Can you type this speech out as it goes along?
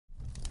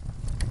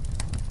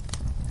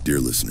Dear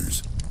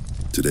listeners,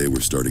 today we're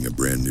starting a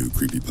brand new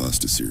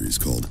creepypasta series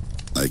called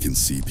I Can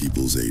See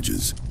People's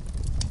Ages,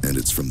 and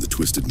it's from the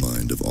twisted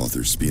mind of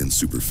author Spian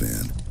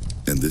Superfan,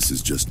 and this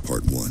is just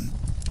part 1.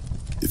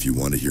 If you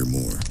want to hear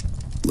more,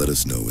 let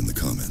us know in the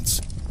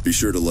comments. Be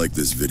sure to like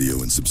this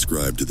video and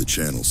subscribe to the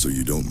channel so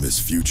you don't miss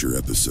future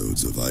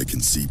episodes of I Can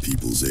See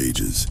People's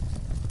Ages.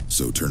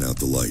 So turn out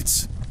the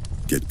lights,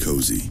 get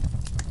cozy.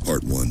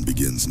 Part 1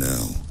 begins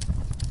now.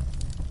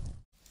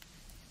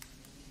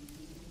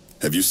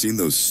 Have you seen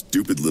those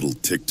stupid little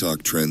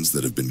TikTok trends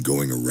that have been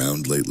going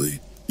around lately?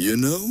 You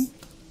know?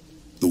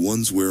 The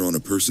ones where on a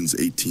person's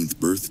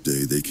 18th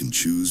birthday they can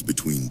choose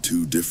between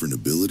 2 different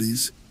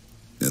abilities,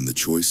 and the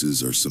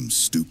choices are some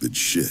stupid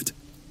shit,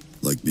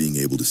 like being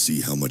able to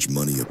see how much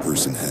money a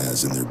person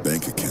has in their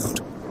bank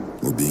account,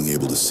 or being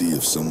able to see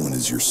if someone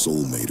is your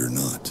soulmate or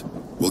not.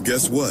 Well,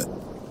 guess what?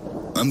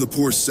 I'm the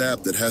poor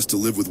sap that has to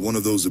live with one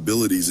of those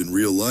abilities in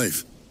real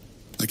life.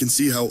 I can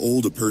see how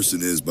old a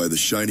person is by the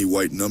shiny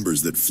white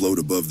numbers that float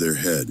above their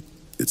head.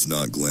 It's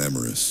not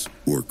glamorous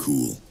or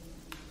cool.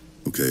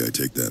 Okay, I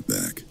take that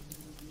back.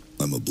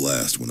 I'm a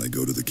blast when I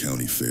go to the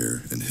county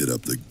fair and hit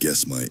up the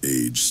Guess My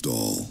Age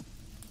stall.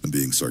 I'm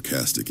being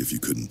sarcastic if you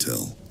couldn't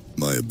tell.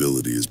 My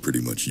ability is pretty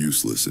much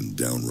useless and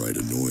downright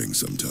annoying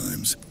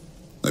sometimes.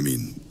 I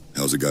mean,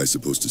 how's a guy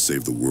supposed to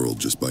save the world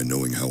just by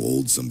knowing how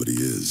old somebody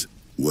is?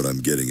 What I'm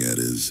getting at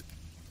is,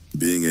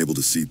 being able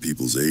to see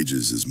people's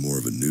ages is more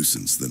of a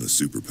nuisance than a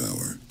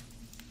superpower.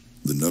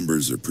 The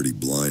numbers are pretty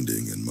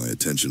blinding, and my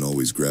attention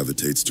always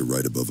gravitates to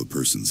right above a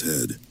person's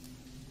head,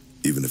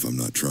 even if I'm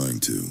not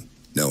trying to.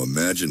 Now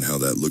imagine how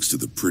that looks to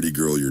the pretty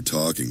girl you're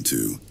talking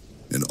to,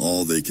 and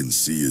all they can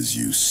see is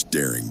you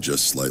staring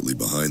just slightly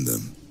behind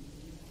them.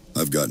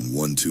 I've gotten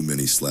one too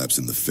many slaps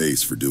in the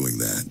face for doing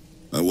that.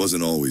 I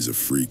wasn't always a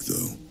freak,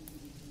 though.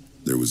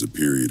 There was a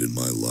period in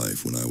my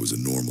life when I was a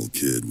normal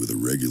kid with a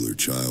regular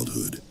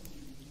childhood.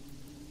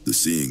 The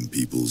seeing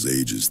people's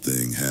ages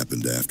thing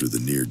happened after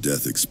the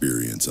near-death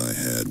experience I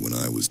had when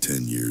I was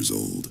 10 years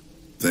old.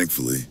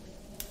 Thankfully,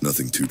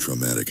 nothing too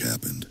traumatic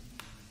happened.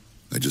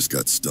 I just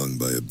got stung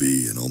by a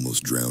bee and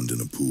almost drowned in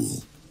a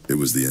pool. It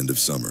was the end of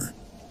summer,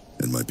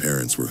 and my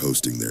parents were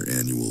hosting their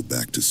annual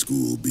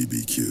back-to-school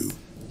BBQ.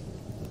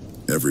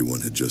 Everyone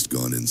had just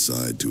gone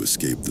inside to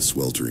escape the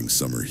sweltering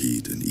summer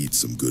heat and eat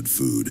some good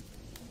food,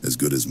 as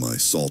good as my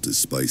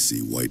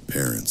salt-is-spicy white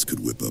parents could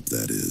whip up,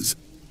 that is.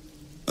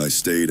 I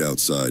stayed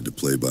outside to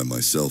play by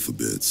myself a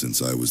bit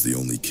since I was the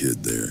only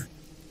kid there.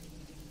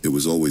 It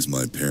was always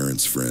my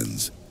parents'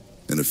 friends,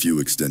 and a few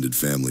extended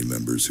family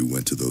members who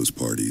went to those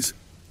parties.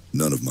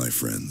 None of my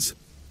friends.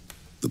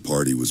 The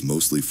party was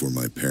mostly for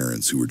my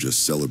parents who were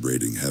just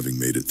celebrating having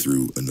made it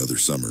through another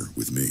summer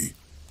with me.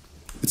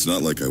 It's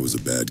not like I was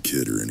a bad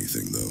kid or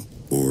anything, though.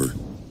 Or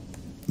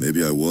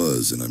maybe I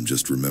was, and I'm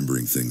just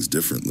remembering things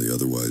differently,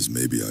 otherwise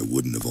maybe I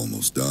wouldn't have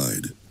almost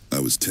died. I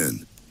was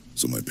 10.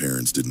 So my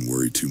parents didn't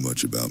worry too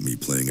much about me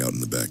playing out in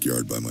the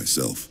backyard by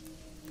myself.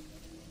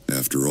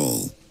 After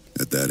all,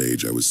 at that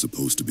age I was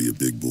supposed to be a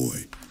big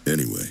boy.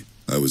 Anyway,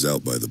 I was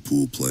out by the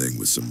pool playing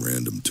with some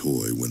random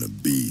toy when a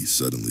bee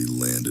suddenly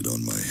landed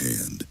on my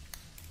hand.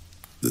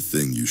 The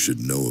thing you should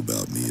know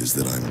about me is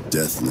that I'm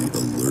deathly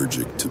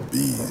allergic to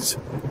bees.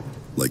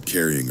 Like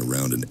carrying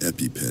around an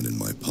EpiPen in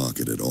my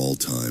pocket at all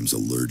times,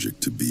 allergic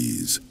to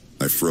bees.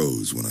 I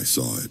froze when I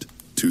saw it,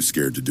 too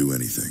scared to do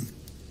anything.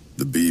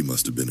 The bee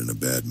must have been in a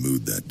bad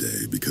mood that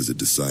day because it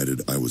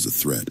decided I was a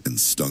threat and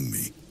stung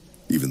me,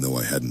 even though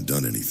I hadn't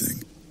done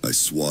anything. I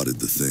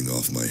swatted the thing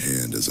off my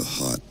hand as a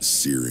hot,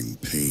 searing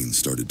pain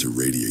started to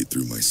radiate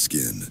through my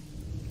skin.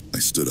 I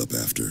stood up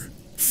after,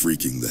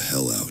 freaking the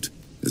hell out,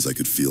 as I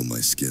could feel my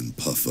skin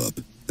puff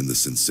up and the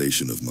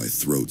sensation of my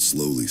throat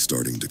slowly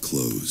starting to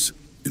close.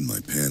 In my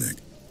panic,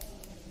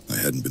 I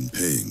hadn't been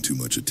paying too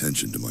much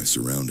attention to my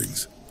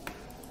surroundings.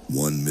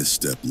 One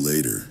misstep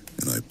later,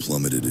 and I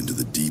plummeted into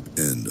the deep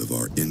end of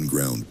our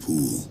in-ground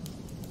pool.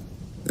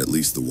 At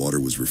least the water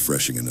was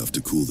refreshing enough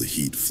to cool the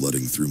heat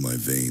flooding through my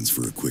veins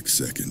for a quick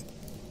second.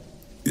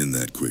 In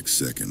that quick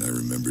second, I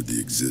remembered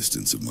the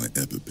existence of my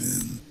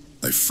EpiPen.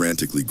 I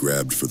frantically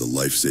grabbed for the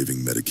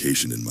life-saving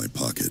medication in my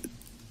pocket,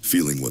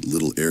 feeling what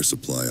little air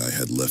supply I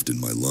had left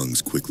in my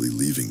lungs quickly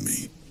leaving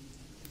me.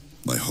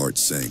 My heart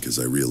sank as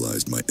I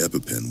realized my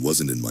EpiPen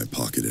wasn't in my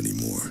pocket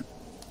anymore.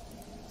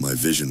 My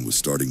vision was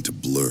starting to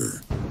blur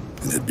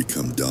and had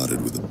become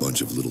dotted with a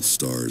bunch of little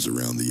stars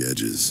around the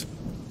edges.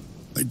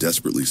 I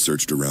desperately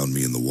searched around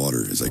me in the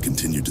water as I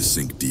continued to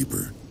sink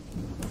deeper.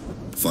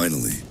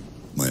 Finally,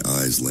 my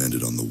eyes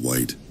landed on the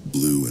white,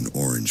 blue, and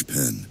orange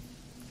pen.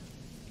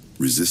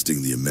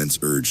 Resisting the immense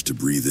urge to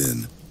breathe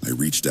in, I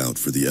reached out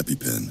for the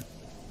EpiPen.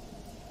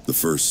 The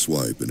first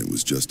swipe, and it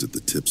was just at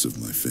the tips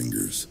of my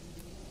fingers.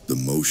 The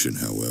motion,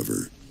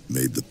 however,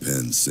 made the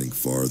pen sink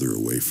farther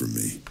away from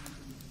me.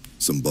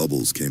 Some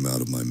bubbles came out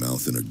of my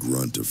mouth in a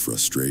grunt of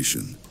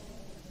frustration.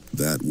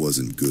 That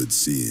wasn't good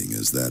seeing,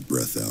 as that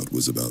breath out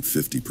was about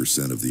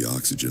 50% of the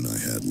oxygen I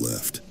had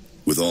left.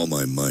 With all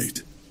my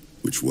might,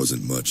 which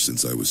wasn't much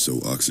since I was so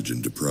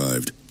oxygen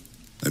deprived,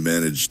 I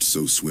managed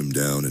to swim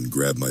down and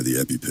grab the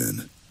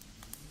EpiPen.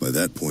 By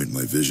that point,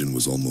 my vision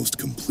was almost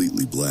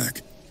completely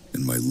black,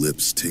 and my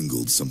lips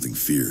tingled something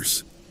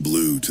fierce.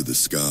 Blue to the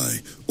sky,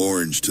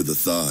 orange to the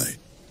thigh.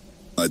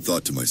 I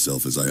thought to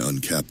myself as I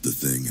uncapped the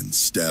thing and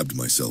stabbed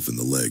myself in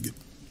the leg,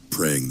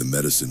 praying the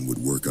medicine would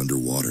work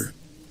underwater.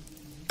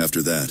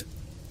 After that,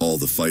 all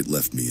the fight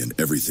left me and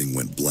everything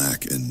went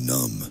black and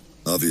numb.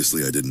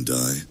 Obviously, I didn't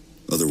die.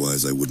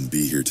 Otherwise, I wouldn't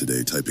be here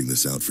today typing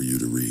this out for you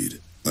to read.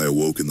 I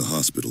awoke in the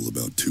hospital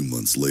about 2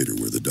 months later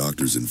where the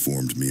doctors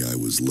informed me I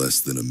was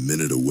less than a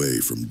minute away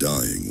from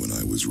dying when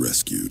I was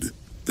rescued.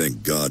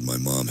 Thank God my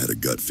mom had a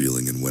gut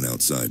feeling and went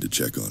outside to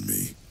check on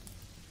me.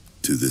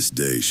 To this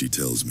day, she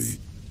tells me,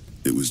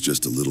 it was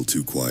just a little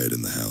too quiet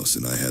in the house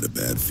and I had a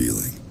bad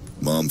feeling.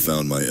 Mom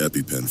found my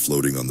EpiPen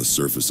floating on the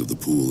surface of the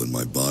pool and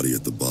my body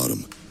at the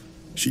bottom.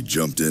 She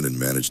jumped in and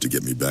managed to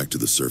get me back to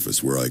the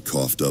surface where I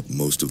coughed up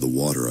most of the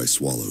water I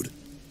swallowed,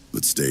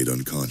 but stayed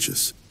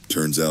unconscious.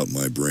 Turns out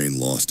my brain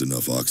lost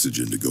enough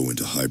oxygen to go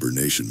into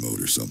hibernation mode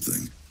or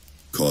something,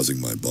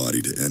 causing my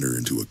body to enter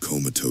into a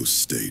comatose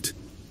state.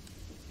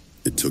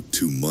 It took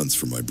 2 months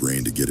for my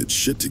brain to get its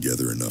shit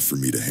together enough for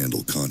me to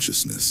handle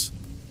consciousness.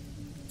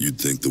 You'd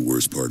think the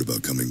worst part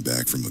about coming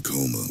back from a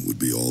coma would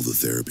be all the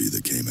therapy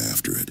that came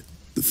after it.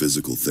 The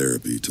physical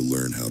therapy to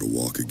learn how to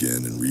walk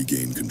again and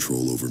regain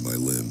control over my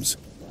limbs.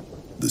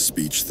 The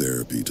speech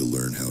therapy to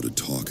learn how to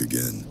talk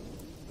again.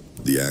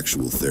 The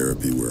actual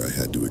therapy where I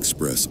had to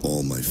express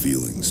all my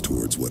feelings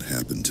towards what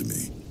happened to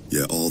me.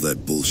 Yeah, all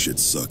that bullshit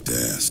sucked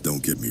ass,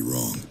 don't get me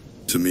wrong.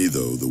 To me,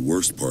 though, the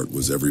worst part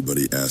was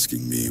everybody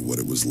asking me what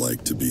it was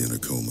like to be in a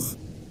coma.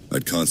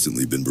 I'd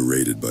constantly been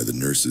berated by the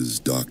nurses,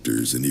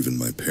 doctors, and even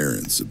my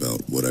parents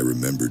about what I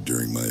remembered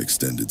during my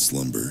extended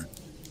slumber.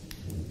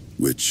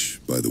 Which,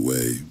 by the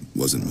way,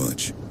 wasn't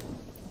much.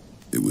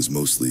 It was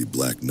mostly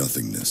black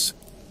nothingness.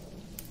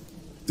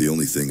 The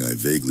only thing I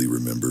vaguely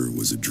remember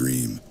was a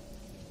dream.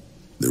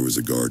 There was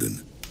a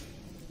garden,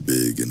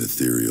 big and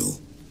ethereal,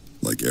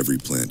 like every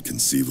plant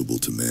conceivable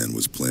to man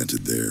was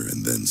planted there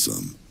and then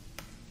some.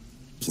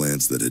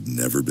 Plants that had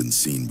never been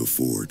seen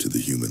before to the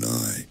human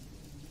eye.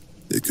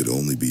 It could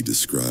only be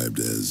described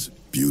as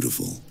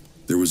beautiful.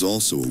 There was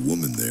also a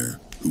woman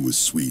there who was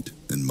sweet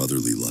and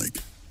motherly-like.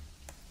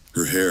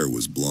 Her hair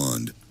was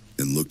blonde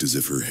and looked as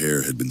if her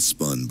hair had been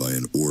spun by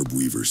an orb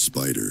weaver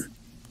spider.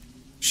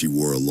 She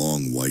wore a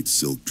long white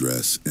silk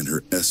dress and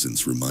her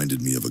essence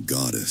reminded me of a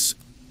goddess.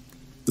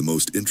 The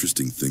most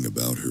interesting thing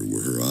about her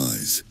were her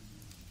eyes.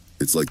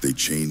 It's like they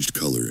changed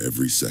color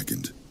every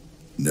second,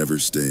 never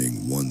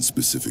staying one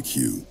specific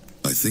hue.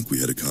 I think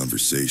we had a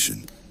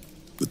conversation,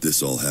 but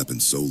this all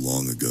happened so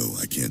long ago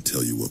I can't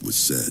tell you what was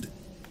said.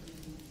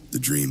 The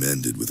dream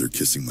ended with her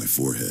kissing my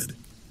forehead.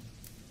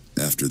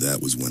 After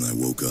that was when I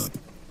woke up.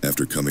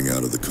 After coming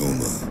out of the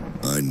coma,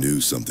 I knew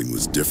something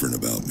was different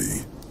about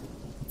me.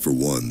 For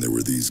one, there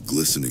were these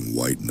glistening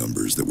white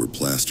numbers that were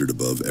plastered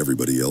above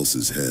everybody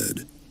else's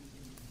head.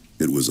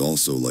 It was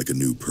also like a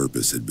new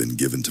purpose had been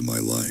given to my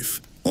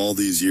life. All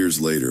these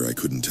years later, I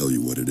couldn't tell you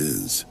what it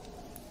is.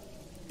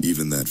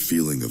 Even that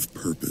feeling of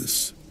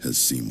purpose has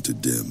seemed to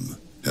dim,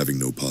 having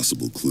no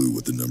possible clue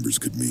what the numbers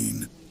could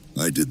mean.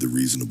 I did the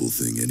reasonable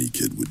thing any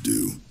kid would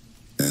do.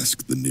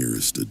 Ask the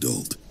nearest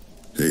adult.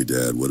 Hey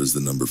Dad, what does the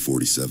number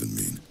 47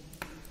 mean?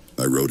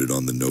 I wrote it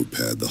on the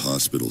notepad the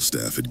hospital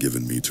staff had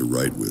given me to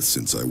write with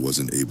since I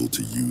wasn't able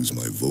to use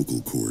my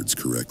vocal cords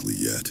correctly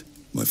yet.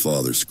 My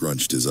father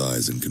scrunched his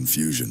eyes in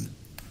confusion.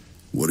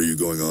 What are you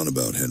going on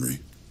about, Henry?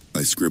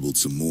 I scribbled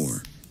some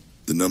more.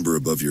 The number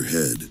above your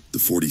head, the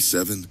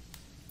 47?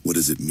 What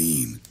does it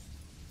mean?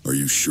 Are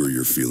you sure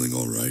you're feeling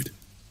all right?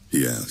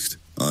 He asked,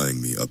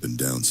 eyeing me up and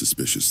down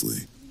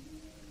suspiciously,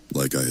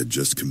 like I had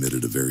just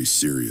committed a very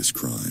serious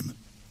crime.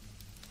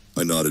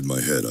 I nodded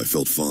my head. I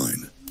felt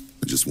fine.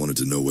 I just wanted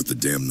to know what the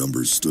damn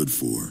numbers stood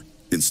for.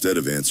 Instead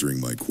of answering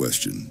my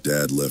question,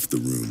 Dad left the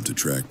room to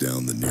track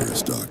down the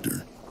nearest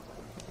doctor.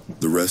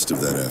 The rest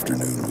of that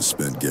afternoon was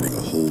spent getting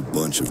a whole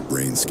bunch of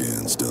brain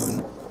scans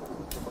done,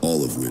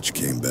 all of which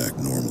came back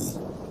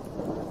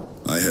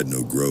normal. I had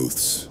no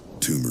growths,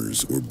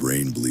 tumors, or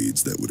brain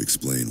bleeds that would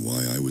explain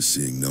why I was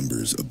seeing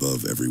numbers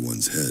above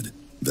everyone's head.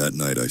 That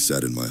night I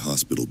sat in my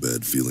hospital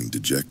bed feeling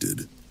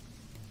dejected.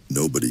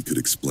 Nobody could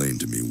explain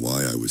to me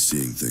why I was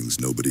seeing things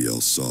nobody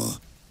else saw.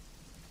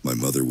 My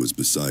mother was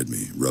beside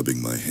me,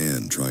 rubbing my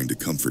hand, trying to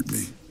comfort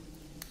me.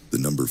 The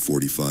number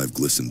 45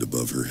 glistened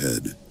above her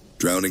head.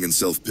 Drowning in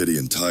self-pity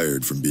and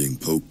tired from being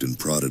poked and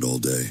prodded all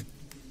day,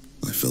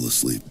 I fell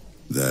asleep.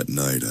 That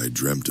night I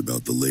dreamt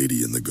about the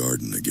lady in the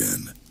garden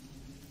again.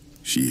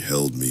 She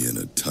held me in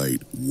a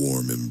tight,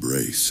 warm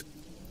embrace,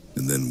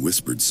 and then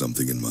whispered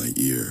something in my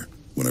ear.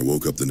 When I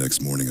woke up the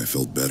next morning, I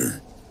felt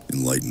better,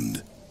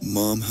 enlightened.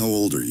 Mom, how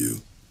old are you?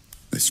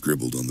 I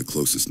scribbled on the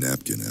closest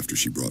napkin after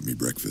she brought me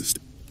breakfast.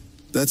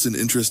 That's an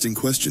interesting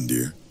question,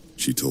 dear,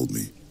 she told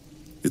me.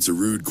 It's a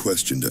rude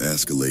question to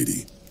ask a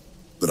lady,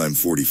 but I'm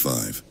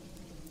 45.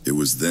 It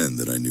was then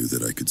that I knew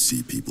that I could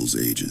see people's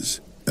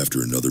ages.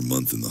 After another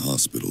month in the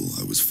hospital,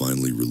 I was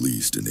finally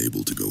released and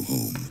able to go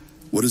home.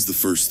 What is the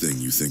first thing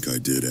you think I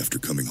did after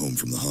coming home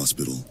from the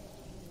hospital?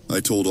 I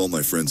told all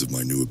my friends of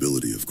my new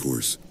ability, of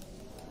course.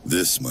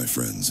 This, my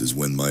friends, is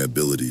when my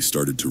ability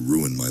started to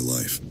ruin my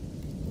life.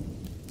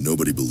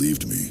 Nobody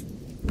believed me,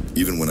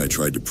 even when I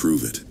tried to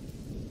prove it.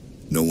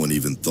 No one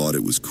even thought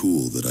it was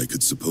cool that I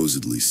could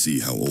supposedly see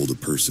how old a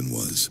person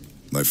was.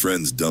 My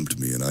friends dumped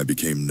me and I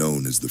became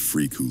known as the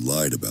freak who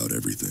lied about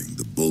everything.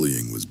 The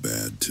bullying was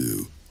bad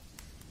too.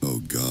 Oh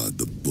God,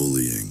 the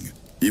bullying.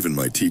 Even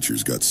my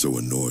teachers got so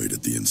annoyed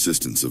at the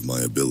insistence of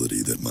my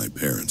ability that my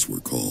parents were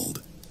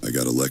called. I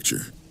got a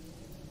lecture.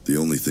 The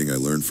only thing I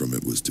learned from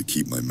it was to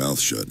keep my mouth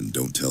shut and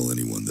don't tell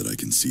anyone that I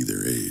can see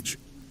their age.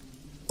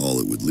 All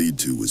it would lead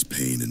to was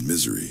pain and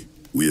misery.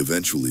 We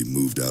eventually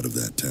moved out of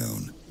that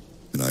town,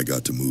 and I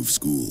got to move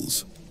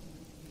schools.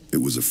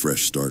 It was a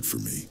fresh start for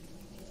me,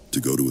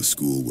 to go to a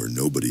school where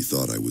nobody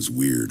thought I was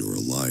weird or a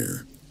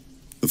liar.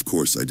 Of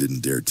course, I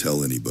didn't dare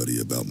tell anybody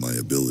about my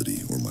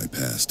ability or my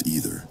past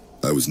either.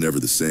 I was never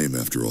the same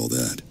after all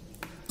that.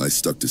 I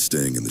stuck to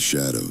staying in the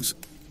shadows.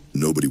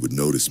 Nobody would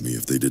notice me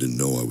if they didn't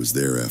know I was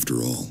there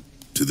after all.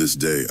 To this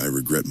day, I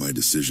regret my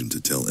decision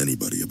to tell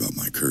anybody about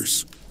my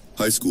curse.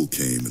 High school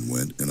came and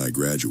went, and I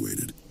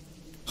graduated.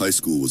 High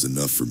school was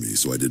enough for me,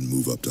 so I didn't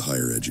move up to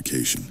higher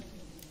education.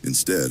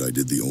 Instead, I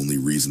did the only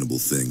reasonable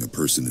thing a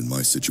person in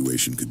my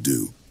situation could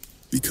do: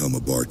 become a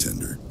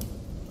bartender.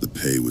 The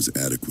pay was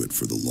adequate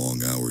for the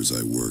long hours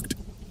I worked.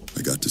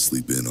 I got to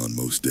sleep in on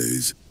most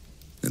days,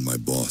 and my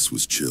boss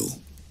was chill.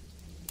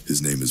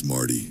 His name is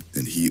Marty,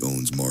 and he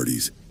owns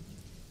Marty's,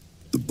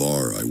 the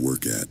bar I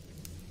work at.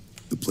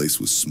 The place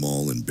was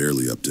small and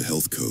barely up to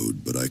health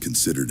code, but I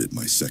considered it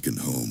my second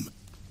home.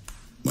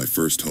 My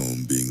first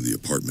home being the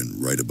apartment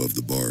right above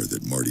the bar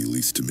that Marty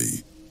leased to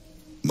me.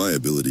 My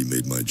ability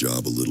made my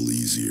job a little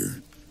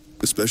easier,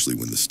 especially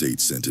when the state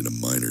sent in a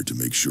miner to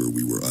make sure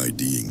we were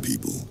IDing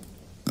people.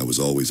 I was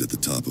always at the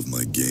top of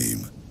my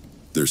game.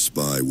 Their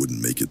spy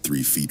wouldn't make it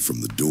 3 feet from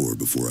the door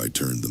before I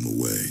turned them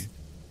away.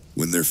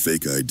 When their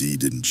fake ID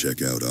didn't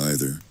check out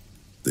either,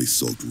 they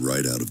sulked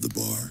right out of the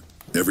bar.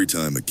 Every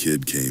time a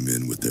kid came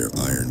in with their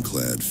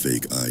ironclad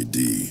fake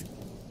ID,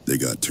 they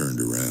got turned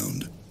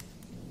around.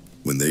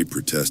 When they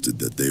protested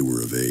that they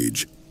were of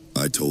age,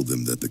 I told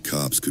them that the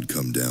cops could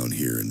come down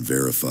here and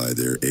verify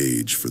their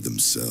age for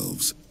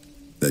themselves.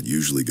 That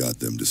usually got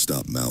them to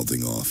stop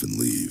mouthing off and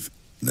leave.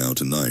 Now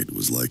tonight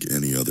was like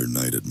any other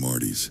night at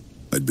Marty's.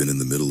 I'd been in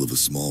the middle of a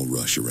small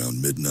rush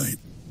around midnight.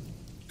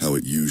 How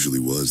it usually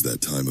was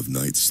that time of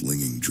night,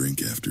 slinging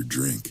drink after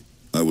drink.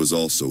 I was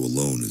also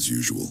alone as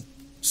usual.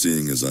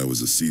 Seeing as I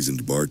was a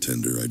seasoned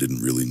bartender, I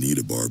didn't really need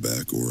a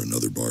barback or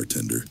another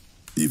bartender,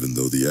 even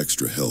though the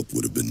extra help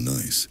would have been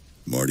nice.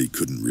 Marty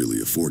couldn't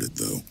really afford it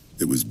though.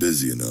 It was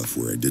busy enough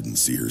where I didn't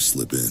see her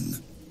slip in.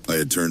 I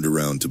had turned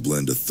around to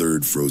blend a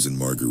third frozen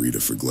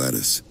margarita for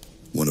Gladys,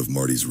 one of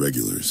Marty's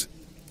regulars.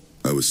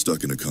 I was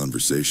stuck in a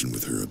conversation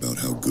with her about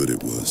how good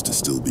it was to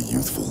still be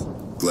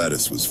youthful.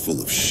 Gladys was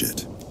full of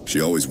shit.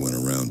 She always went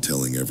around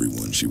telling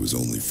everyone she was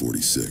only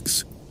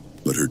 46.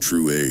 But her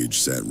true age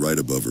sat right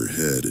above her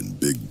head in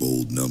big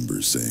bold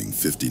numbers saying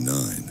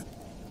 59.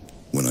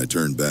 When I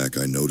turned back,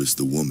 I noticed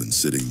the woman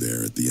sitting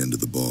there at the end of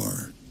the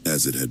bar,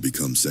 as it had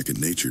become second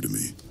nature to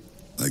me.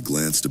 I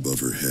glanced above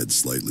her head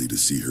slightly to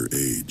see her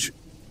age.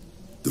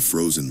 The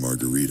frozen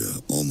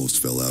margarita almost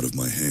fell out of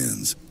my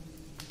hands.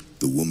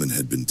 The woman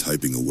had been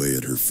typing away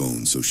at her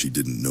phone so she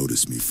didn't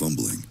notice me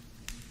fumbling.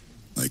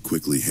 I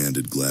quickly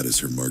handed Gladys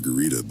her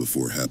margarita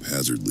before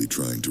haphazardly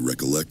trying to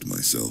recollect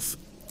myself.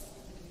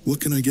 "What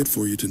can I get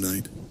for you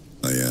tonight?"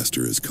 I asked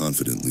her as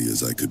confidently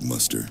as I could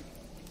muster.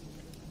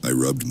 I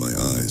rubbed my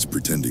eyes,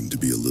 pretending to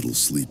be a little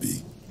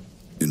sleepy.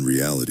 In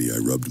reality, I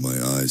rubbed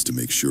my eyes to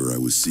make sure I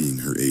was seeing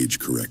her age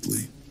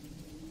correctly.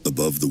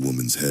 Above the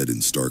woman's head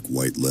in stark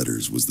white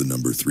letters was the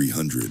number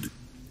 300.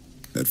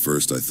 At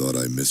first, I thought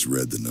I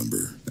misread the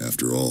number.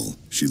 After all,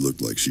 she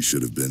looked like she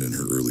should have been in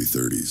her early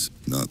 30s,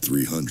 not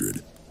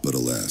 300. But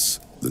alas,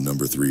 the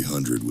number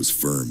 300 was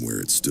firm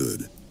where it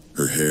stood.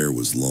 Her hair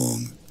was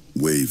long,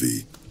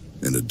 wavy,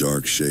 and a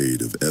dark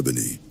shade of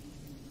ebony,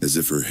 as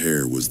if her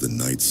hair was the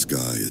night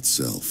sky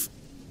itself.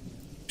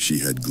 She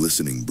had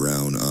glistening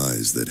brown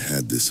eyes that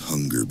had this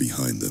hunger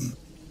behind them.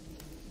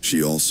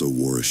 She also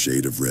wore a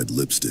shade of red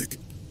lipstick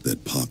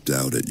that popped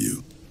out at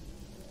you.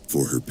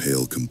 For her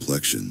pale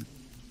complexion,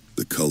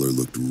 the color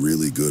looked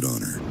really good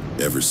on her.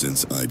 Ever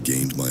since I'd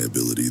gained my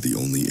ability, the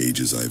only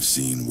ages I've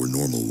seen were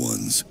normal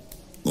ones,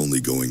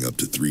 only going up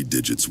to 3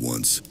 digits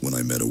once when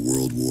I met a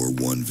World War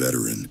I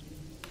veteran.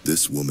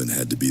 This woman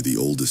had to be the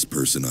oldest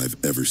person I've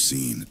ever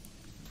seen.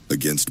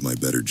 Against my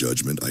better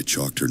judgment, I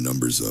chalked her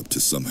numbers up to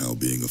somehow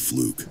being a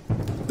fluke.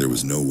 There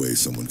was no way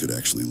someone could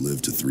actually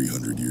live to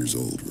 300 years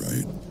old,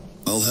 right?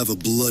 "I'll have a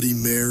Bloody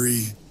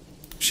Mary,"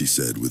 she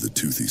said with a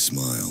toothy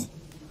smile.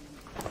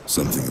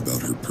 Something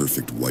about her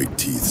perfect white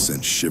teeth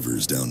sent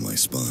shivers down my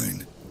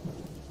spine.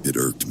 It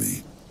irked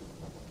me.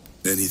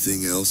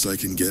 "Anything else I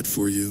can get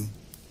for you?"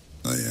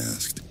 I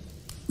asked,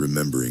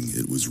 remembering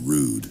it was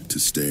rude to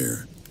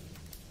stare,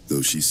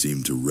 though she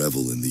seemed to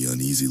revel in the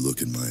uneasy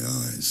look in my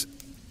eyes.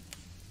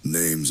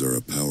 Names are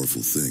a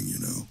powerful thing, you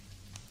know.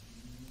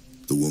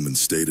 the woman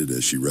stated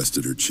as she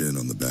rested her chin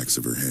on the backs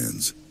of her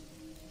hands.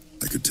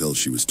 I could tell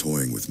she was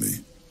toying with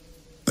me.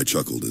 I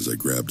chuckled as I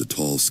grabbed a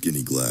tall,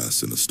 skinny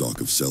glass and a stalk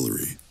of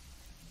celery.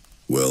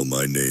 Well,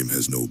 my name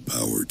has no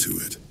power to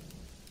it.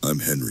 I'm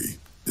Henry.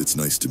 It's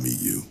nice to meet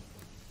you.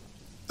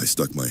 I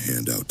stuck my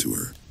hand out to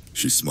her.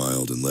 She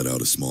smiled and let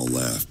out a small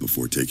laugh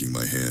before taking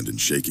my hand and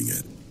shaking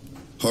it.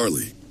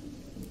 Harley.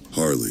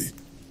 Harley.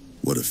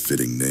 What a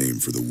fitting name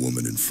for the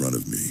woman in front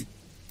of me.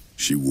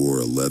 She wore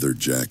a leather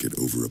jacket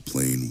over a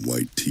plain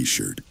white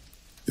t-shirt.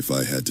 If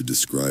I had to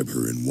describe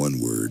her in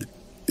one word,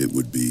 it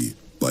would be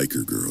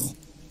biker girl.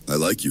 I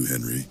like you,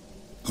 Henry,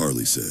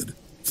 Harley said,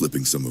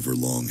 flipping some of her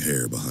long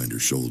hair behind her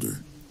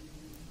shoulder.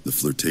 The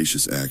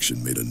flirtatious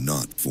action made a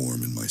knot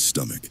form in my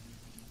stomach.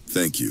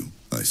 Thank you,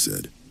 I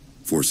said,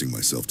 forcing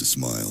myself to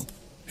smile,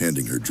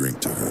 handing her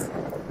drink to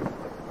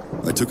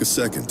her. I took a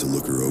second to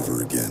look her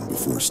over again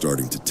before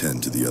starting to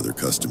tend to the other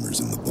customers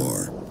in the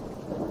bar.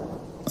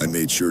 I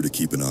made sure to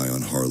keep an eye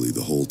on Harley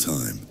the whole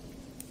time,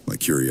 my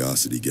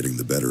curiosity getting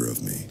the better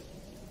of me.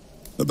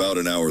 About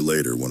an hour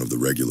later, one of the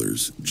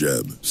regulars,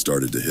 Jeb,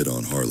 started to hit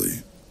on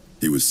Harley.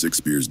 He was 6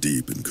 beers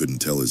deep and couldn't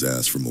tell his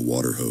ass from a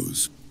water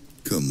hose.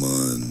 Come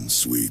on,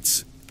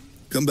 sweets.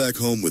 Come back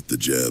home with the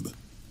Jeb.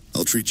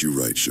 I'll treat you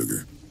right,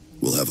 sugar.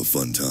 We'll have a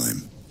fun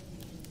time.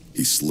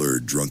 He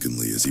slurred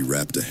drunkenly as he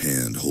wrapped a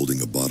hand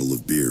holding a bottle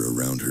of beer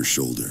around her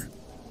shoulder.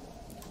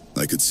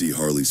 I could see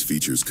Harley's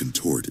features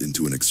contort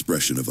into an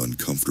expression of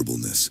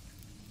uncomfortableness.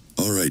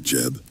 All right,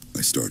 Jeb,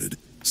 I started,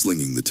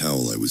 slinging the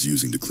towel I was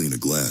using to clean a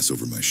glass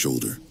over my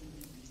shoulder.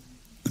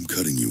 I'm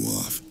cutting you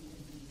off.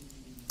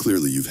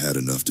 Clearly you've had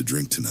enough to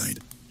drink tonight.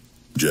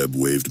 Jeb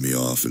waved me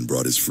off and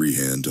brought his free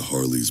hand to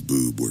Harley's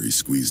boob where he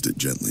squeezed it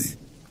gently.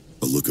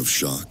 A look of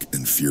shock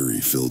and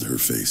fury filled her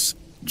face.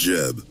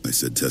 Jeb, I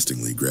said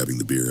testingly, grabbing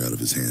the beer out of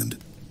his hand.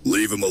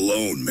 Leave him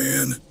alone,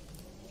 man.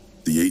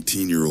 The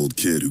 18-year-old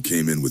kid who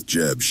came in with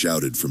Jeb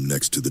shouted from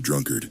next to the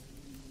drunkard.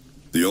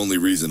 The only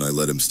reason I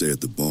let him stay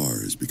at the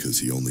bar is because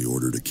he only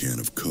ordered a can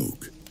of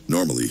Coke.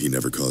 Normally, he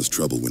never caused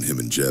trouble when him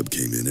and Jeb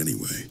came in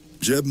anyway.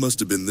 Jeb must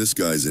have been this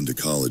guy's into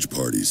college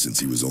parties since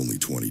he was only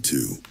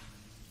 22.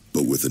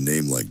 But with a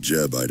name like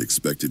Jeb, I'd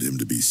expected him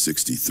to be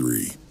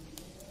 63.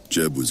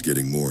 Jeb was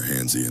getting more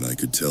handsy and I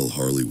could tell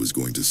Harley was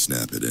going to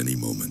snap at any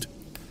moment.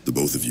 The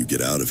both of you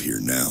get out of here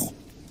now,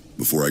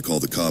 before I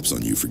call the cops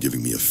on you for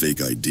giving me a fake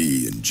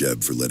ID and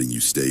Jeb for letting you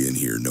stay in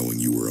here knowing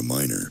you were a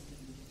minor.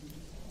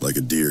 Like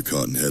a deer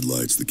caught in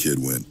headlights, the kid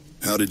went,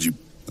 How did you...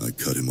 I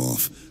cut him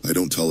off. I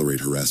don't tolerate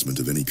harassment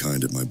of any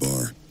kind at my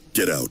bar.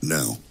 Get out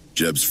now.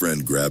 Jeb's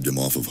friend grabbed him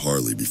off of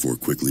Harley before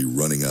quickly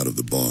running out of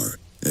the bar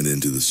and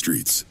into the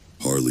streets.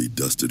 Harley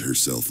dusted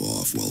herself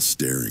off while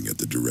staring at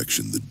the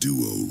direction the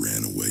duo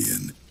ran away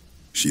in.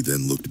 She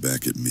then looked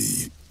back at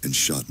me and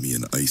shot me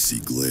an icy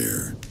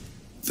glare.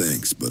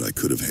 Thanks, but I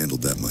could have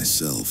handled that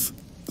myself.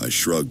 I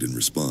shrugged in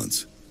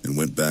response and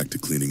went back to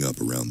cleaning up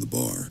around the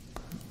bar.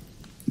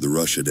 The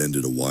rush had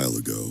ended a while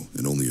ago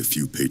and only a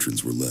few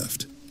patrons were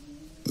left.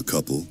 A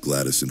couple,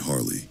 Gladys and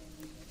Harley.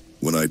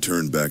 When I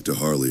turned back to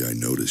Harley, I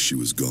noticed she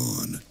was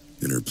gone.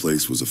 In her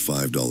place was a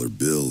 $5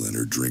 bill and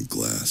her drink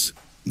glass.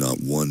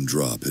 Not one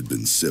drop had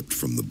been sipped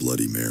from the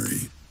Bloody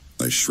Mary.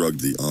 I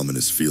shrugged the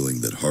ominous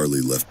feeling that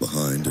Harley left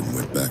behind and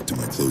went back to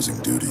my closing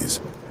duties.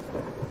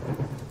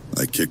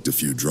 I kicked a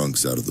few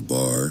drunks out of the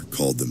bar,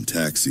 called them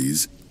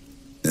taxis,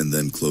 and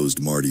then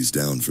closed Marty's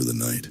down for the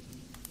night.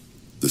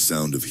 The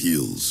sound of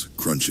heels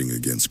crunching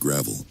against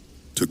gravel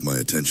took my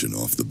attention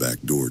off the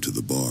back door to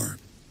the bar.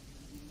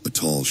 A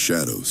tall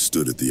shadow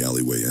stood at the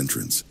alleyway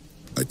entrance.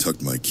 I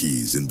tucked my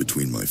keys in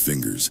between my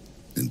fingers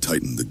and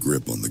tightened the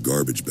grip on the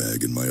garbage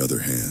bag in my other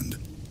hand.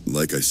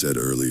 Like I said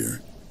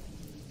earlier,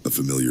 a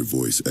familiar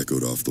voice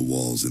echoed off the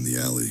walls in the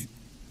alley.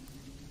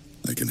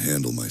 I can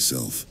handle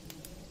myself.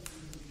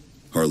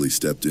 Harley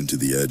stepped into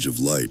the edge of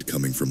light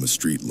coming from a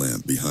street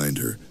lamp behind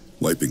her,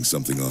 wiping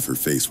something off her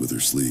face with her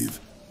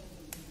sleeve.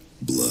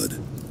 Blood.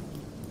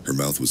 Her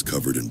mouth was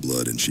covered in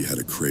blood and she had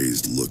a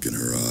crazed look in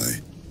her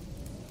eye.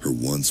 Her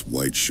once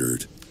white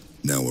shirt,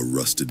 now a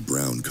rusted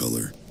brown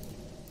color.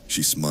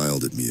 She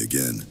smiled at me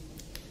again.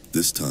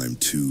 This time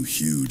 2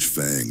 huge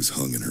fangs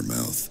hung in her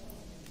mouth.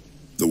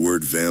 The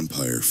word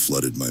vampire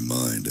flooded my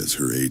mind as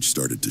her age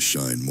started to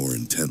shine more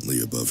intently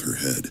above her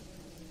head.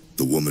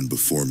 The woman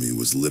before me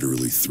was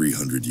literally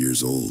 300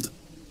 years old.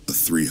 A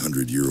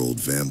 300-year-old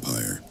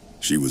vampire.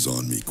 She was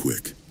on me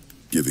quick,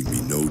 giving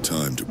me no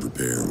time to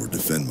prepare or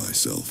defend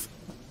myself.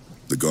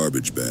 The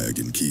garbage bag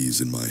and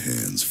keys in my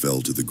hands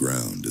fell to the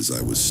ground as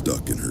I was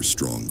stuck in her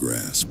strong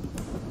grasp.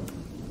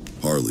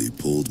 Harley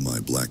pulled my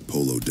black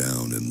polo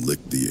down and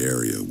licked the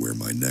area where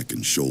my neck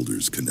and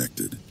shoulders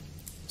connected,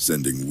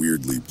 sending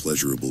weirdly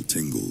pleasurable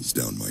tingles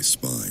down my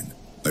spine.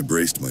 I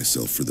braced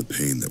myself for the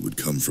pain that would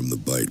come from the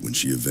bite when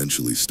she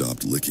eventually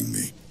stopped licking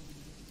me.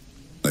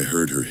 I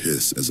heard her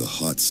hiss as a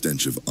hot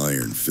stench of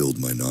iron filled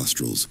my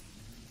nostrils.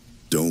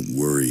 Don't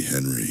worry,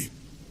 Henry.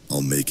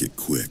 I'll make it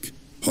quick.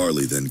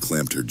 Harley then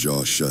clamped her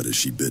jaw shut as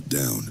she bit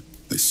down.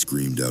 I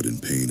screamed out in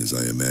pain as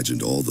I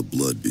imagined all the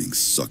blood being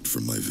sucked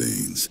from my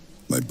veins.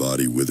 my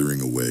body withering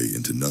away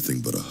into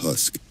nothing but a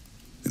husk,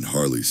 and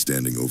Harley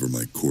standing over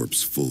my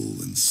corpse full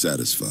and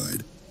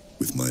satisfied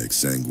with my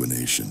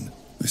exsanguination.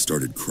 I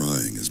started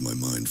crying as my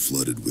mind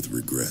flooded with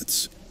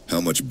regrets.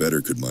 How much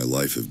better could my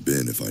life have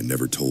been if I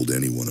never told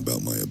anyone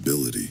about my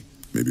ability?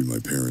 Maybe my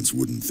parents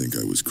wouldn't think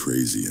I was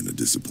crazy and a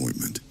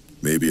disappointment.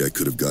 Maybe I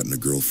could have gotten a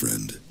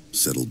girlfriend,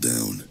 settled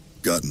down,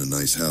 gotten a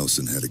nice house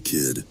and had a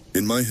kid.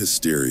 In my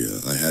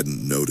hysteria, I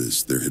hadn't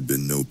noticed there had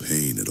been no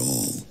pain at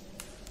all.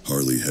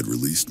 Harley had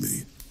released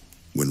me.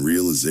 When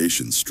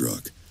realization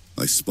struck,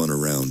 I spun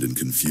around in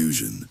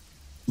confusion.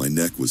 My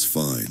neck was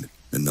fine,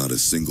 and not a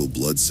single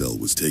blood cell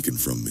was taken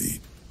from me.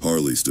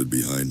 Harley stood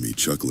behind me,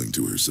 chuckling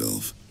to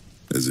herself,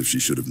 as if she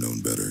should have known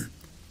better.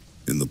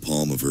 In the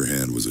palm of her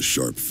hand was a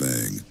sharp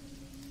fang.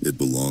 It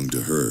belonged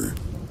to her,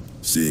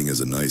 seeing as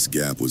a nice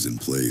gap was in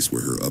place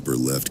where her upper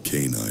left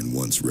canine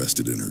once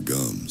rested in her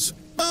gums.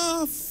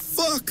 "Ah,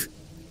 fuck!"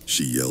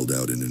 she yelled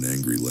out in an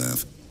angry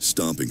laugh,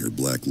 stomping her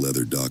black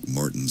leather Doc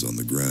Martens on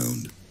the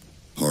ground.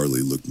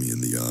 Harley looked me in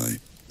the eye,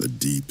 a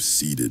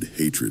deep-seated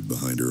hatred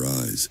behind her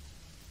eyes.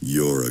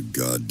 "You're a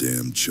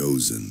goddamn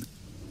chosen,"